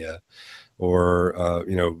apnea, or,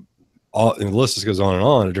 you know, all, and the list just goes on and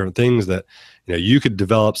on of different things that, you know, you could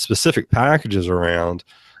develop specific packages around,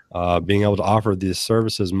 being able to offer these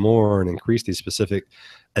services more and increase these specific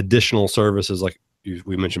additional services, like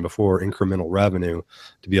we mentioned before, incremental revenue,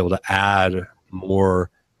 to be able to add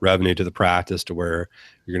more revenue to the practice to where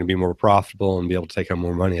you're going to be more profitable and be able to take home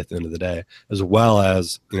more money at the end of the day, as well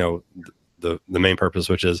as, you know, the main purpose,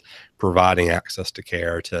 which is providing access to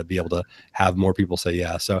care, to be able to have more people say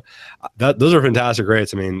yes. So those are fantastic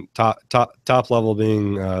rates. I mean, top level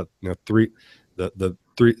being, you know, the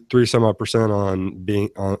 3 some odd percent on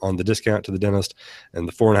being on the discount to the dentist, and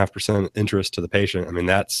the 4.5% interest to the patient. I mean,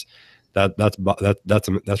 that's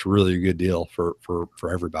really a good deal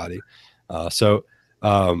for everybody.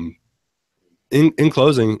 In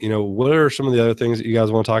closing, you know, what are some of the other things that you guys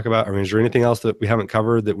want to talk about? I mean, is there anything else that we haven't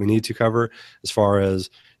covered that we need to cover, as far as,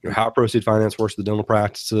 you know, how Proceed Finance works with the dental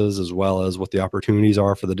practices, as well as what the opportunities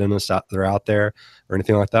are for the dentists that are out there, or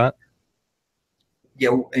anything like that?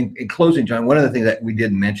 Yeah, in closing, John, one of the things that we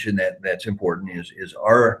didn't mention that's important is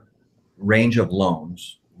our range of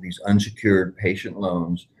loans, these unsecured patient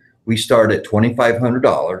loans. We start at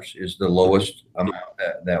 $2,500 is the lowest amount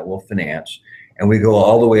that we'll finance. And we go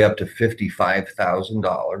all the way up to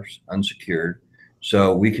 $55,000 unsecured.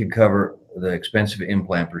 So we can cover the expensive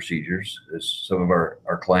implant procedures, as some of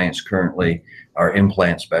our clients currently are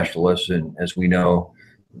implant specialists. And as we know,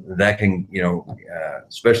 that can, you know,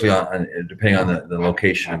 especially on depending on the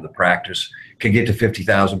location of the practice, can get to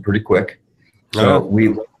 $50,000 pretty quick. So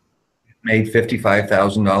we made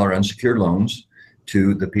 $55,000 unsecured loans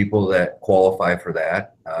to the people that qualify for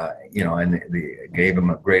that, you know, and they gave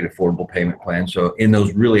them a great affordable payment plan. So in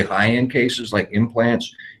those really high-end cases like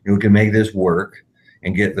implants, you know, we can make this work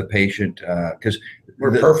and get the patient, because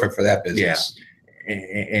we're perfect for that business.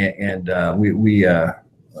 Yeah,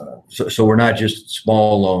 so we're not just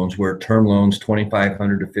small loans. We're term loans,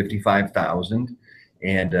 $2,500 to $55,000,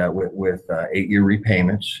 and with 8-year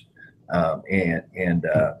repayments, and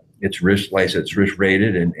it's risk, like I said, it's risk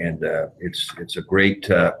rated, and it's a great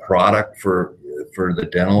product for the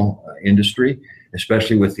dental industry,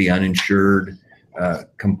 especially with the uninsured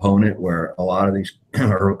component, where a lot of these,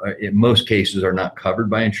 or in most cases, are not covered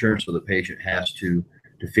by insurance, so the patient has to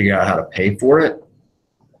figure out how to pay for it,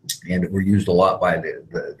 and we're used a lot by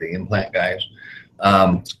the implant guys.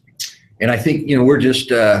 And I think, you know, we're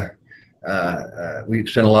just we've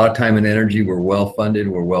spent a lot of time and energy. We're well funded,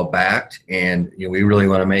 we're well backed, and, you know, we really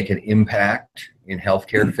want to make an impact in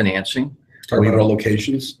healthcare financing. Talk about our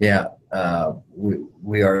locations. Yeah,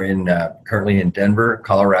 we are currently in Denver,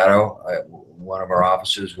 Colorado. One of our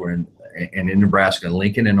offices. We're in Nebraska,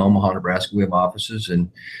 Lincoln, and Omaha, Nebraska. We have offices, and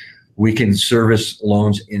we can service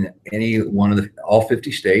loans in any one of all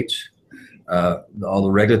 50 states. All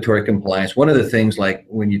the regulatory compliance. One of the things, like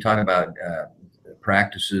when you talk about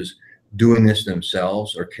practices doing this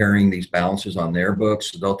themselves or carrying these balances on their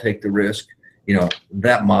books, so they'll take the risk. You know,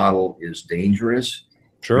 that model is dangerous.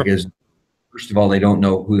 Sure. Because first of all, they don't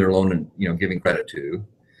know who they're loaning, you know, giving credit to.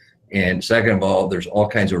 And second of all, there's all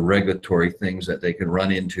kinds of regulatory things that they can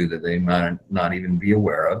run into that they might not even be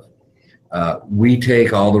aware of. We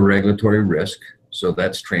take all the regulatory risk, so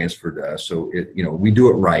that's transferred to us. So you know, we do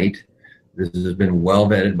it right. This has been well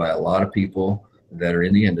vetted by a lot of people that are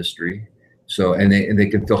in the industry. So, and they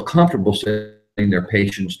can feel comfortable sending their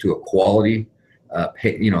patients to a quality,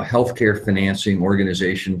 you know, healthcare financing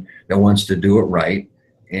organization that wants to do it right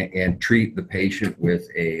and treat the patient with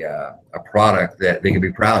a product that they can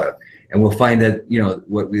be proud of. And we'll find that, you know,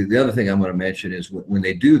 the other thing I'm going to mention is when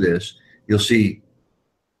they do this, you'll see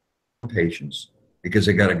patients because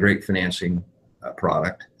they got a great financing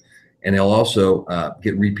product, and they'll also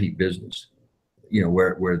get repeat business, you know,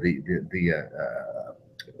 where the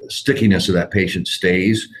stickiness of that patient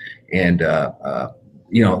stays, and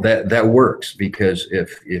you know, that works, because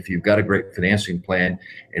if you've got a great financing plan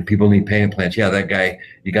and people need payment plans, yeah, that guy,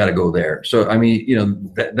 you got to go there. So I mean, you know,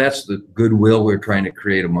 that's the goodwill we're trying to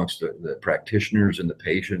create amongst the practitioners and the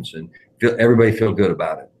patients, and everybody feel good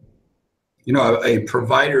about it. You know, a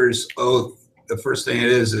provider's oath, the first thing it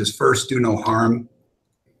is first, do no harm.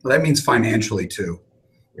 Well, that means financially too.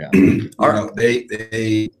 Yeah. You know,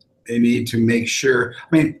 they need to make sure.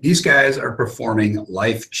 I mean, these guys are performing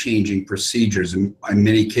life-changing procedures in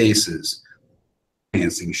many cases.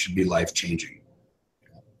 financing should be life-changing.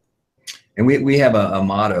 And we have a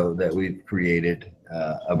motto that we've created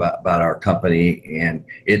about our company, and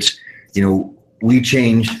it's, we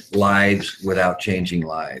change lives without changing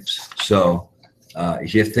lives. So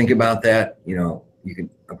if you think about that, a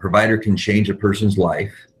provider can change a person's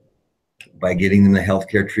life by getting them the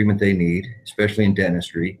healthcare treatment they need, especially in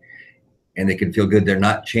dentistry, and they can feel good they're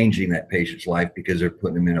not changing that patient's life because they're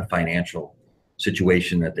putting them in a financial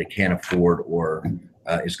situation that they can't afford or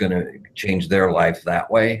is going to change their life that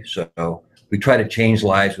way. So we try to change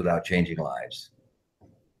lives without changing lives.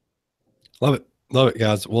 Love it. Love it,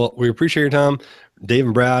 guys. Well, we appreciate your time. Dave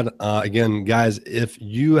and Brad, again, guys, if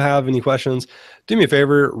you have any questions, do me a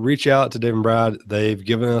favor, reach out to Dave and Brad. They've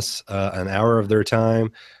given us an hour of their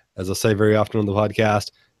time. As I say very often on the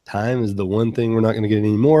podcast, time is the one thing we're not going to get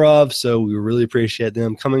any more of. So we really appreciate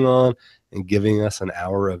them coming on and giving us an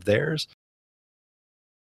hour of theirs.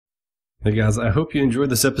 Hey guys, I hope you enjoyed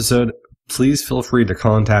this episode. Please feel free to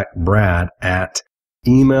contact Brad at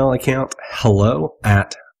email account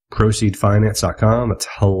hello@proceedfinance.com. That's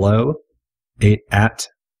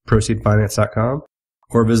hello@proceedfinance.com,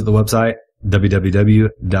 or visit the website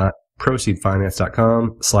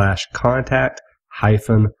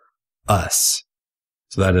www.proceedfinance.com/contact-us.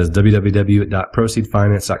 So that is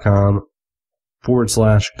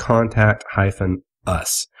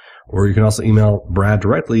www.proceedfinance.com/contact-us. Or you can also email Brad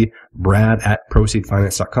directly,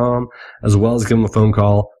 brad@proceedfinance.com, as well as give him a phone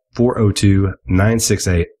call,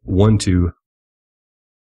 402-968-12.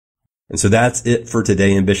 And so that's it for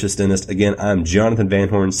today, Ambitious Dentist. Again, I'm Jonathan Van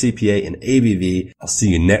Horn, CPA and ABV. I'll see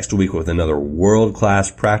you next week with another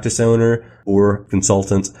world-class practice owner or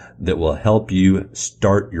consultant that will help you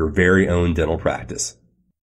start your very own dental practice.